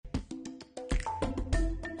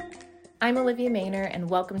I'm Olivia Maynor,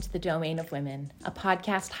 and welcome to The Domain of Women, a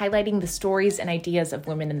podcast highlighting the stories and ideas of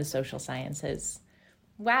women in the social sciences.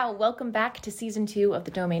 Wow, welcome back to Season 2 of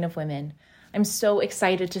The Domain of Women. I'm so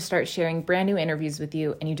excited to start sharing brand new interviews with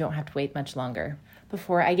you, and you don't have to wait much longer.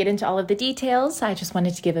 Before I get into all of the details, I just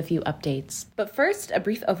wanted to give a few updates. But first, a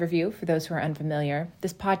brief overview for those who are unfamiliar.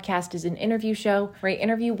 This podcast is an interview show where I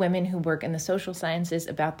interview women who work in the social sciences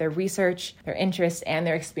about their research, their interests, and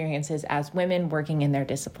their experiences as women working in their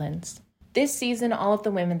disciplines. This season, all of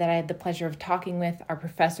the women that I had the pleasure of talking with are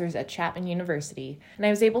professors at Chapman University, and I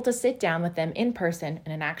was able to sit down with them in person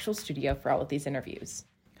in an actual studio for all of these interviews.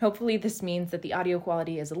 Hopefully this means that the audio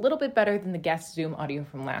quality is a little bit better than the guest Zoom audio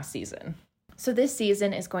from last season. So this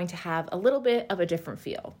season is going to have a little bit of a different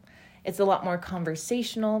feel. It's a lot more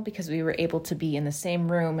conversational because we were able to be in the same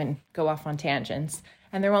room and go off on tangents,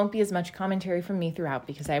 and there won't be as much commentary from me throughout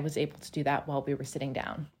because I was able to do that while we were sitting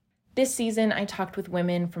down. This season, I talked with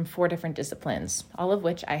women from 4 different disciplines, all of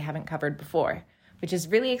which I haven't covered before, which is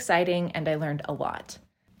really exciting, and I learned a lot.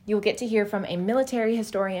 You'll get to hear from a military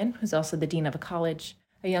historian, who's also the dean of a college,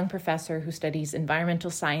 a young professor who studies environmental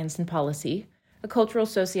science and policy, a cultural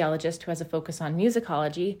sociologist who has a focus on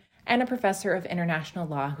musicology, and a professor of international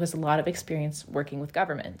law who has a lot of experience working with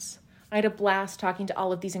governments. I had a blast talking to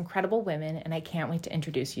all of these incredible women, and I can't wait to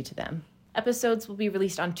introduce you to them. Episodes will be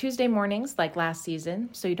released on Tuesday mornings like last season,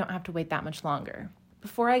 so you don't have to wait that much longer.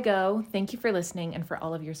 Before I go, thank you for listening and for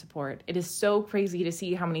all of your support. It is so crazy to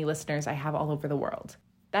see how many listeners I have all over the world.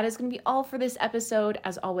 That is going to be all for this episode.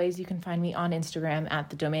 As always, you can find me on Instagram at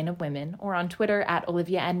The Domain of Women or on Twitter at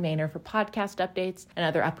Olivia N. Maynor for podcast updates and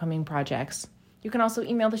other upcoming projects. You can also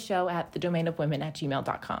email the show at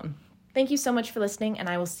thedomainofwomen@gmail.com. Thank you so much for listening, and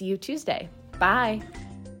I will see you Tuesday. Bye!